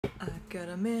I've got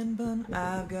a man bun,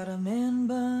 I've got a man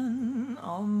bun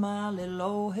on my little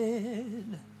old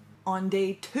head. On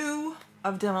day 2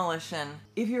 of demolition,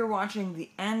 if you're watching the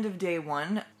end of day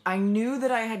 1, I knew that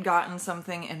I had gotten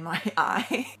something in my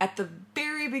eye at the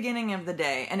very beginning of the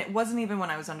day, and it wasn't even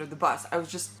when I was under the bus. I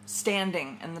was just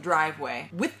standing in the driveway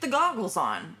with the goggles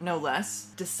on, no less.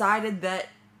 Decided that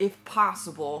if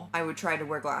possible, I would try to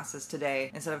wear glasses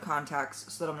today instead of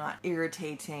contacts so that I'm not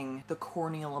irritating the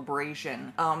corneal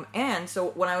abrasion. And so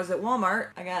when I was at Walmart,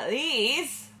 I got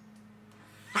these.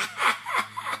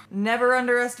 Never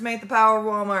underestimate the power of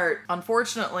Walmart.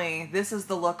 Unfortunately, this is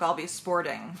the look I'll be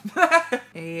sporting.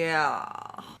 Yeah.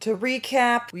 To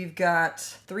recap, we've got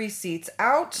 3 seats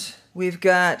out. We've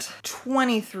got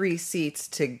 23 seats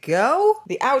to go.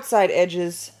 The outside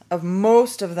edges of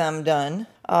most of them done.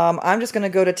 I'm just gonna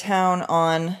go to town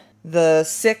on the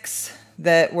 6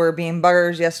 that were being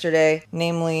buggers yesterday,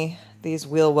 namely these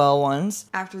wheel well ones.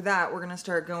 After that, we're gonna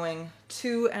start going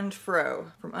to and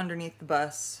fro from underneath the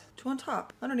bus to on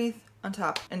top, underneath, on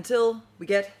top, until we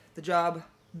get the job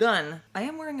done. I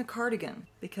am wearing a cardigan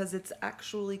because it's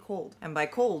actually cold. And by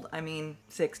cold, I mean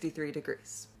 63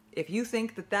 degrees. If you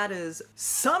think that that is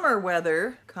summer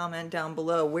weather, comment down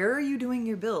below. Where are you doing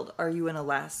your build? Are you in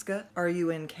Alaska? Are you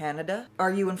in Canada?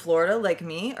 Are you in Florida like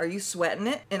me? Are you sweating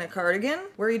it in a cardigan?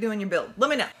 Where are you doing your build? Let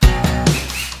me know.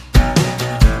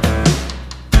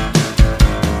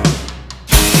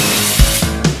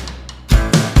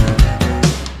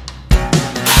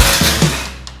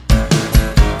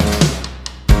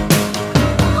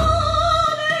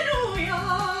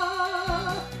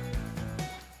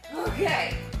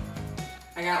 Okay.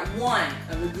 I got 1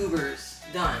 of the goobers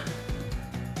done.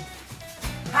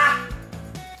 Ha!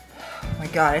 Oh my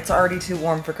god, it's already too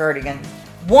warm for cardigan.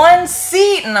 1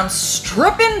 seat and I'm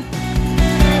stripping?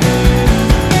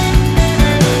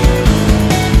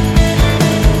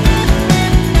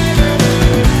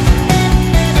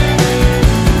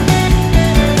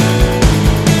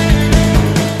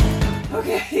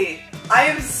 Okay, I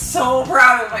am so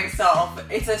proud of myself.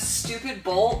 It's a stupid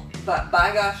bolt, but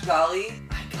by gosh golly,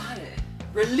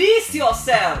 release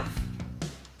yourself!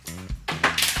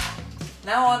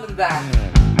 Now on to the back.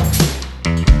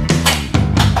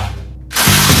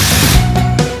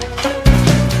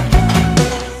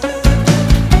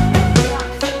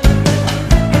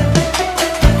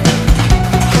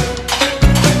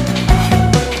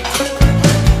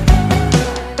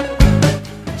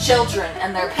 Children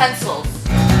and their pencils.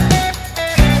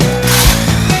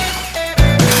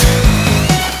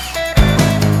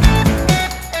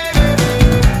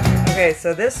 Okay,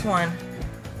 so this one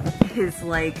is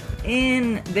like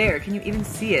in there. Can you even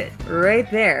see it? Right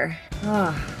there.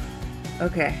 Ah,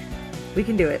 okay. We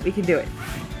can do it. We can do it.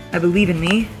 I believe in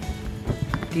me.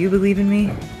 Do you believe in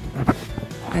me?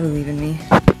 I believe in me.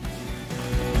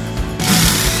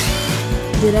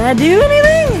 Did I do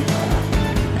anything?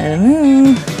 I don't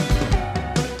know.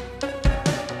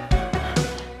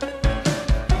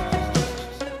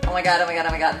 Oh my god, oh my god,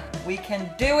 oh my god. We can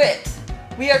do it!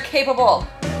 We are capable!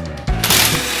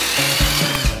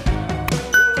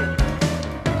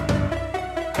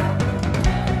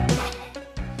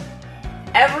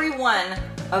 Every one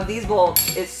of these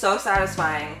bolts is so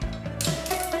satisfying.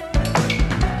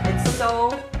 It's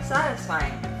so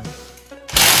satisfying.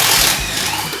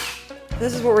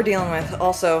 This is what we're dealing with.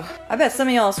 Also, I bet some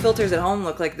of y'all's filters at home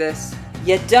look like this.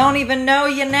 You don't even know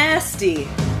you're nasty.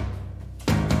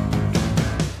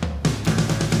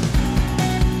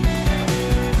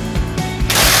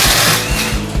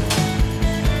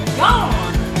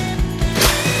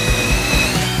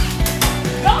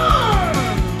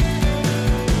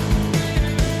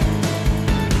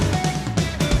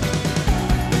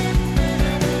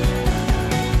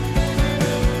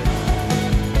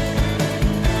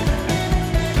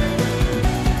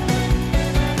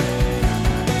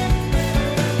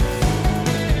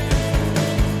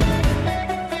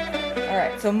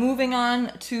 So moving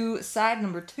on to side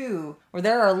number 2, where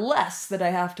there are less that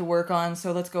I have to work on,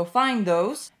 so let's go find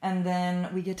those, and then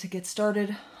we get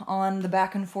started on the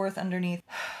back and forth underneath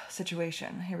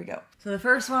situation. Here we go. So the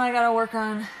first one I gotta work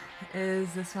on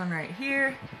is this one right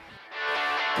here.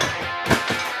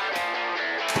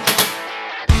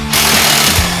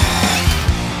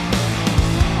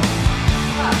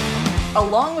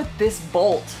 Along with this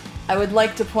bolt, I would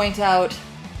like to point out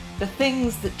the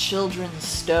things that children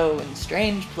stow in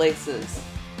strange places.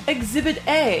 Exhibit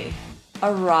A,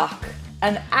 a rock.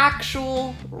 An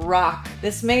actual rock.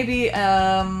 This may be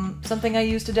something I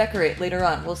use to decorate later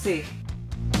on. We'll see.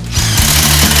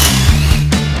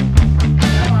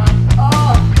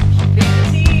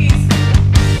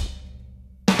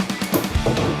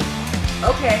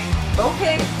 Okay.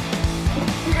 Okay.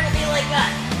 You're gonna be like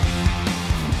that.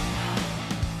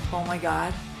 Oh my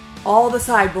god. All the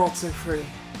side bolts are free.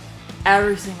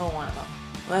 Every single one of them.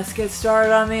 Let's get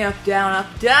started on the up, down,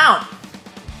 up, down.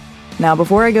 Now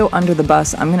before I go under the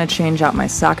bus, I'm gonna change out my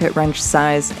socket wrench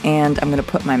size and I'm gonna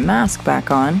put my mask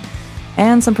back on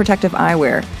and some protective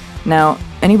eyewear. Now,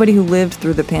 anybody who lived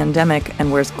through the pandemic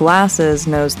and wears glasses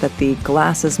knows that the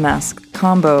glasses mask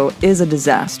combo is a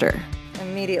disaster.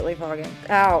 Immediately fogging.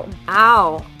 Ow.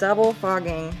 Ow. Double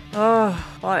fogging. Oh,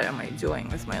 what am I doing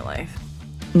with my life?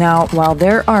 Now, while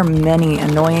there are many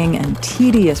annoying and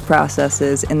tedious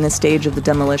processes in this stage of the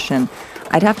demolition,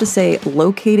 I'd have to say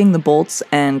locating the bolts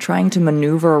and trying to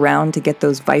maneuver around to get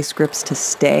those vice grips to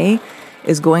stay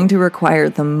is going to require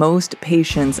the most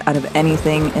patience out of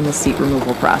anything in the seat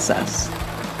removal process.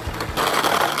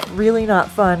 Really not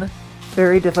fun.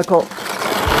 Very difficult.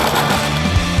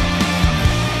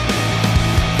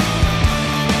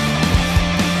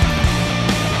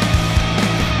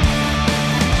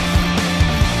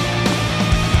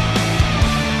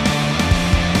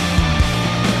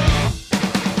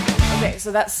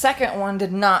 So that second one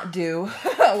did not do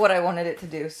what I wanted it to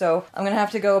do. So I'm gonna have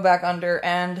to go back under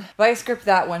and vice grip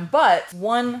that one, but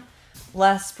one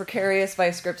less precarious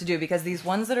vice grip to do because these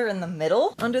ones that are in the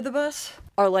middle under the bus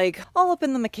are like all up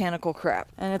in the mechanical crap.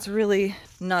 And it's really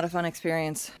not a fun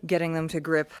experience getting them to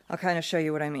grip. I'll kind of show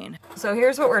you what I mean. So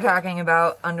here's what we're talking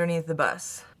about underneath the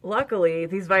bus. Luckily,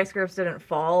 these vice grips didn't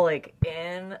fall like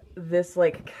in this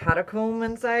like catacomb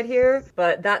inside here,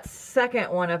 but that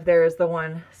second one up there is the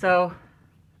one. So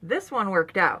this one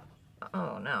worked out.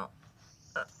 Oh no.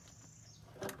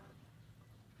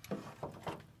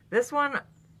 This one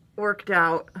worked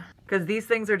out because these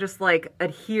things are just like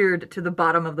adhered to the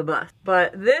bottom of the bus.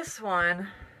 But this one,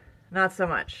 not so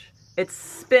much. It's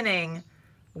spinning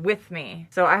with me.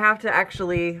 So I have to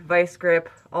actually vice grip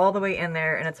all the way in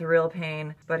there and it's a real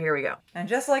pain, but here we go. And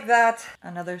just like that,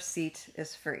 another seat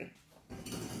is free.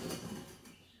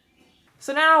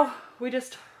 So now we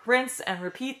just rinse and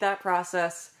repeat that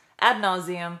process ad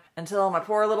nauseum until my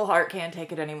poor little heart can't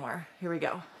take it anymore. Here we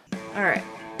go. All right.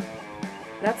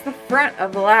 That's the front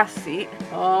of the last seat.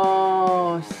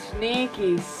 Oh,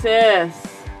 sneaky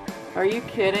sis. Are you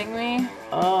kidding me?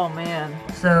 Oh man.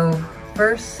 So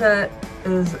first set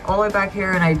is all the way back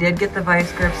here and I did get the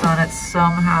vice grips on it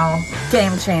somehow.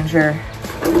 Game changer.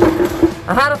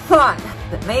 I had a thought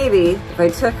that maybe if I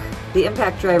took the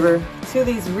impact driver to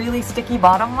these really sticky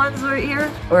bottom ones right here,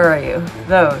 where are you?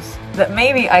 Those. That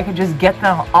maybe I could just get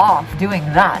them off doing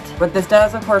that. But this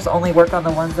does of course only work on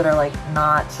the ones that are like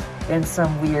not in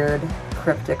some weird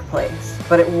cryptic place.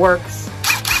 But it works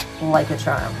like a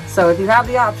charm. So if you have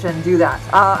the option, do that.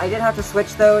 I did have to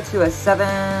switch though to a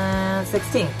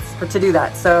 7/16 to do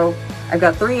that. So I've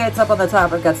got 3/8 up on the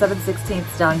top, I've got 7/16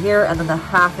 down here, and then the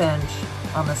 1/2 inch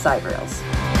on the side rails.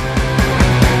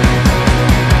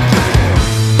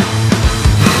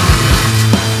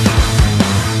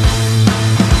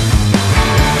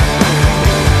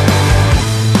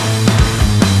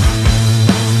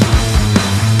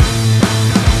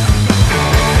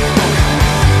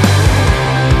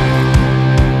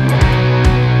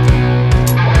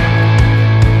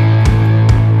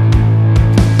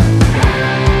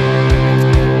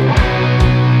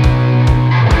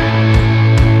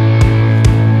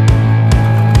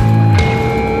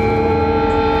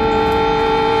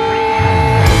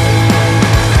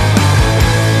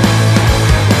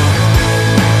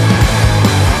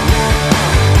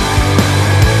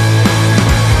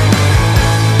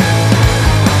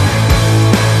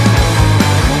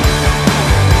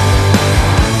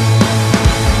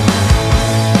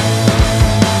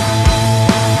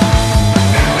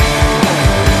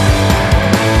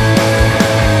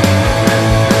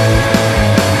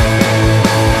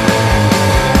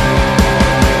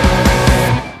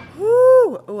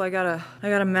 I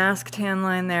got a mask tan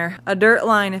line there. A dirt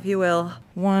line, if you will.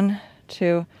 1,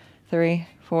 2, 3,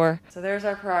 4. So there's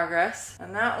our progress.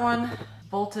 And that one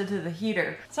bolted to the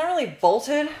heater. It's not really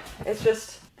bolted, it's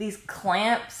just these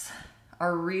clamps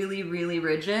are really, really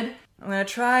rigid. I'm gonna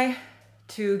try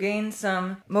to gain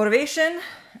some motivation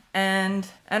and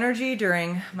energy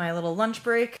during my little lunch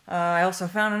break. I also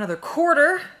found another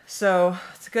quarter, so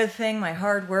it's a good thing my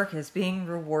hard work is being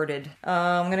rewarded.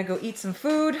 I'm gonna go eat some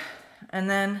food, and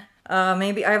then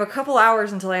maybe I have a couple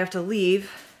hours until I have to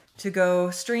leave to go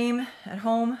stream at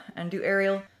home and do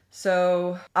aerial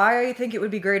So I think it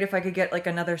would be great if I could get like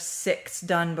another 6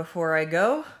 done before I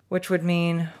go, which would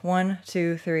mean 1,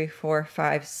 2, 3, 4,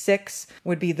 5, 6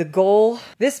 would be the goal.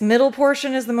 This middle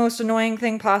portion is the most annoying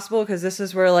thing possible because this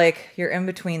is where like you're in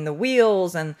between the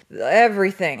wheels and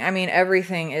everything. I mean,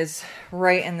 everything is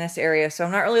right in this area. So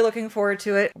I'm not really looking forward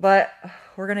to it, but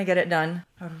we're gonna get it done.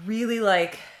 I'd really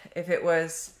like if it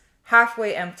was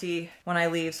halfway empty when I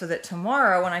leave so that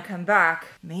tomorrow when I come back,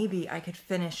 maybe I could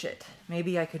finish it.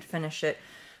 Maybe I could finish it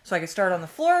so I could start on the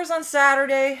floors on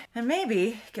Saturday and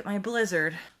maybe get my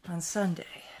blizzard on Sunday.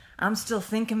 I'm still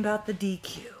thinking about the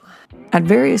DQ. At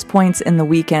various points in the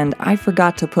weekend, I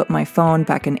forgot to put my phone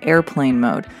back in airplane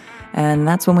mode. And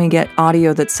that's when we get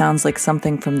audio that sounds like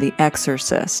something from The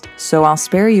Exorcist. So I'll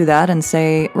spare you that and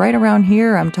say, right around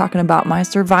here, I'm talking about my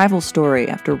survival story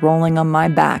after rolling on my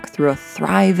back through a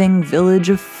thriving village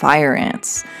of fire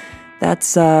ants.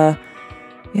 That's,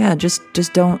 yeah, just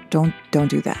don't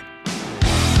do that.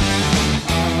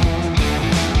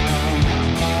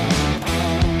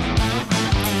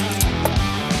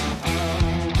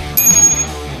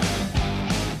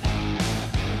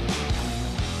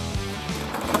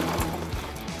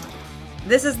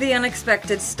 This is the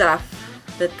unexpected stuff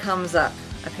that comes up,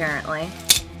 apparently.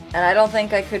 And I don't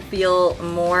think I could feel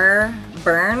more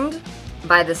burned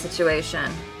by the situation.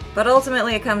 But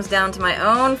ultimately it comes down to my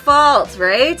own fault,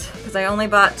 right? Because I only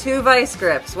bought 2 vice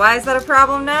grips. Why is that a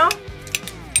problem now?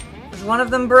 Because one of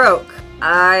them broke.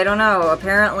 I don't know,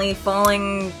 apparently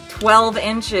falling 12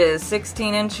 inches,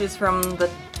 16 inches from the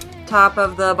top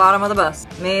of the bottom of the bus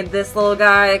made this little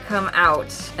guy come out,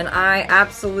 and I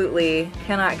absolutely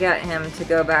cannot get him to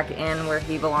go back in where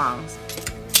he belongs.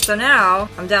 So now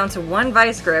I'm down to 1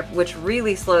 vice grip, which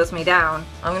really slows me down.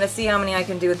 I'm gonna see how many I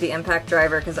can do with the impact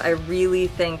driver because I really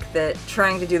think that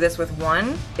trying to do this with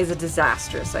 1 is a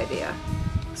disastrous idea.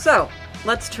 So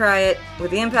let's try it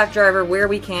with the impact driver where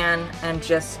we can and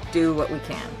just do what we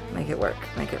can. Make it work,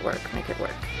 make it work, make it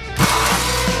work.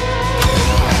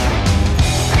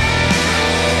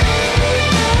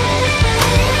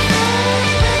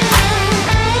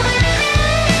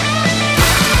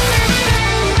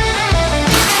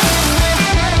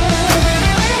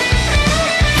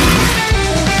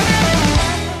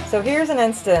 So here's an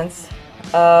instance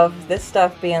of this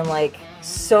stuff being like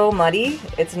so muddy,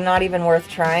 it's not even worth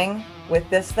trying with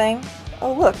this thing.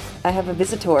 Oh look, I have a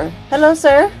visitor. Hello,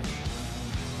 sir.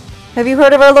 Have you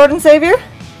heard of our Lord and Savior?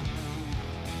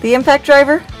 The impact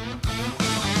driver?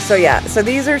 So yeah, so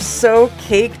these are so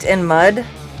caked in mud,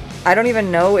 I don't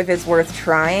even know if it's worth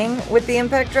trying with the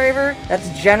impact driver. That's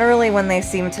generally when they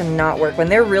seem to not work. When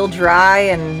they're real dry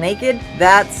and naked,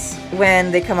 that's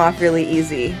when they come off really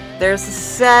easy. There's a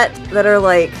set that are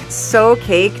like so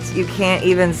caked you can't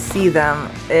even see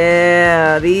them.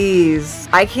 Yeah, these.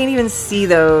 I can't even see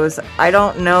those. I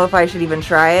don't know if I should even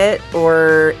try it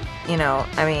or, you know,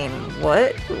 I mean,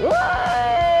 what?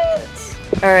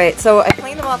 What? Alright, so I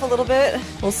cleaned them off a little bit.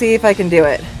 We'll see if I can do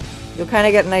it. You'll kind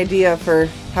of get an idea for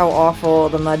how awful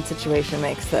the mud situation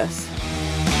makes this.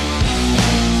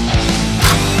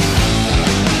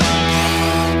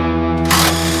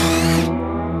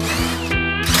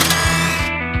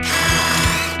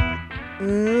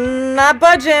 Not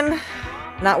budging.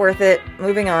 Not worth it.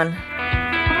 Moving on.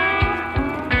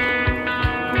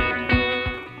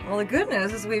 Well, the good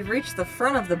news is we've reached the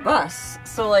front of the bus.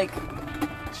 So, like,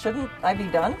 shouldn't I be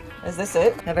done? Is this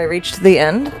it? Have I reached the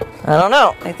end? I don't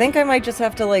know. I think I might just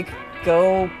have to, like,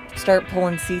 go start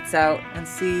pulling seats out and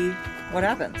see what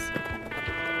happens.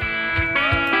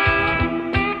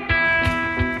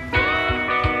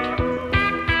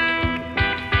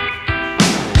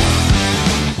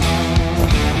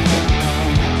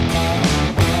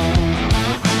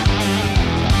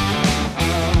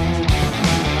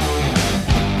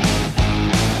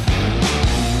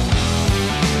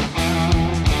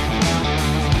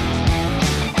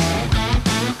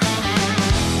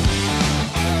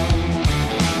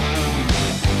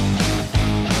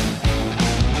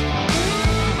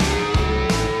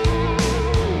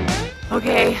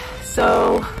 Okay,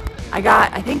 so I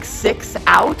got, I think, 6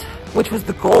 out, which was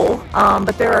the goal,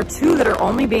 but there are 2 that are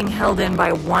only being held in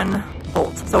by 1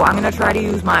 bolt. So I'm gonna try to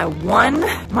use my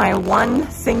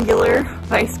one singular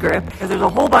vice grip, because there's a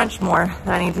whole bunch more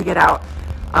that I need to get out.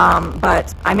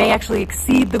 But I may actually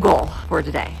exceed the goal for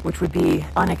today, which would be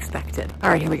unexpected. All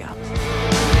right, here we go.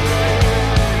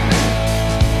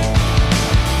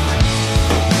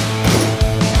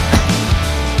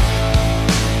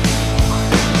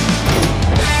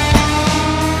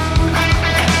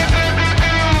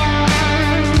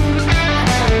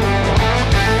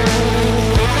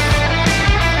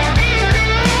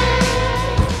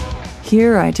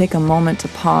 Here I take a moment to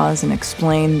pause and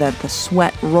explain that the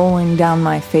sweat rolling down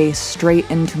my face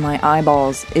straight into my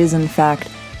eyeballs is in fact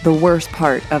the worst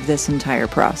part of this entire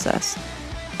process.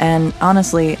 And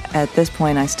honestly, at this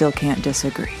point I still can't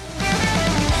disagree.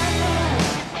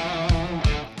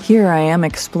 Here I am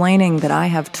explaining that I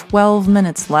have 12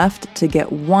 minutes left to get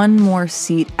one more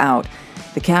seat out.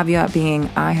 The caveat being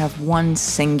I have one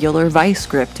singular vice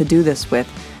grip to do this with.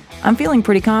 I'm feeling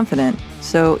pretty confident,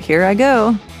 so here I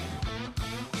go.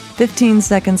 15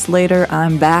 seconds later,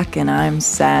 I'm back and I'm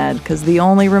sad because the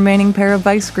only remaining pair of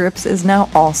vice grips is now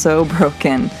also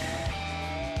broken.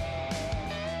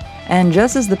 And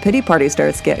just as the pity party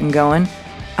starts getting going,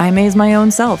 I amaze my own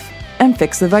self and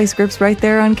fix the vice grips right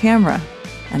there on camera.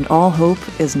 And all hope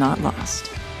is not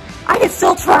lost. I can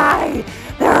still try!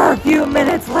 There are a few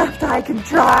minutes left, I can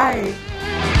try!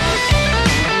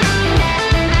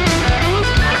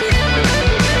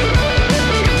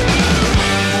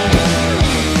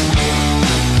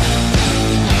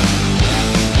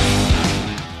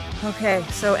 Okay,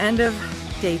 so end of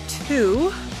day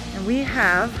 2, and we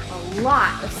have a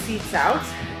lot of seats out,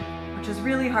 which is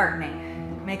really heartening.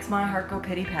 It makes my heart go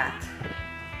pity-pat.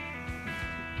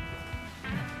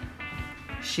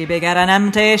 She be getting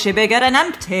empty, she be getting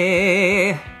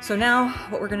empty. So now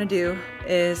what we're gonna do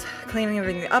is cleaning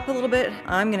everything up a little bit.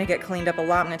 I'm gonna get cleaned up a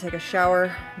lot. I'm gonna take a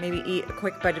shower, maybe eat a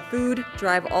quick bite of food,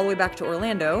 drive all the way back to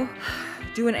Orlando,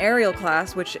 do an aerial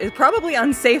class, which is probably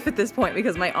unsafe at this point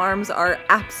because my arms are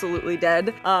absolutely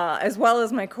dead, as well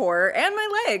as my core and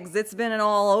my legs. It's been an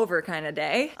all over kind of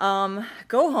day.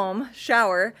 Go home,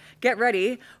 shower, get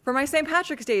ready for my St.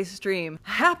 Patrick's Day stream.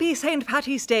 Happy St.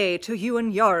 Patty's Day to you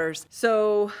and yours.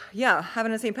 So yeah,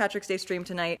 having a St. Patrick's Day stream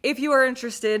tonight. If you are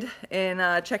interested in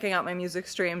checking out my music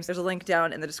streams, there's a link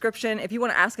down in the description. If you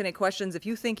want to ask any questions, if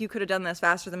you think you could have done this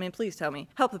faster than me, please tell me.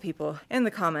 Help the people in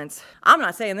the comments. I'm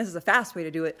not saying this is a fast way to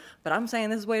do it, but I'm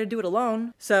saying this is a way to do it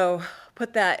alone. So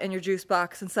put that in your juice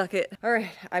box and suck it. All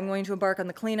right, I'm going to embark on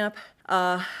the cleanup.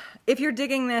 If you're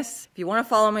digging this, if you want to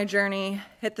follow my journey,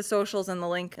 hit the socials and the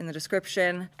link in the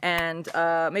description, and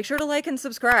make sure to like and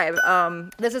subscribe.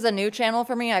 This is a new channel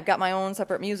for me. I've got my own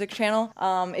separate music channel.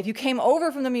 If you came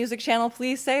over from the music channel,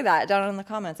 please say that down in the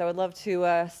comments. I would love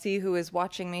to see who is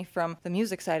watching me from the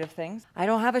music side of things. I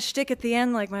don't have a shtick at the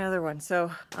end like my other one,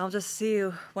 so I'll just see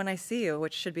you when I see you,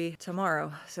 which should be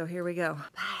tomorrow. So here we go.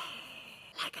 Bye.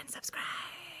 Like and subscribe.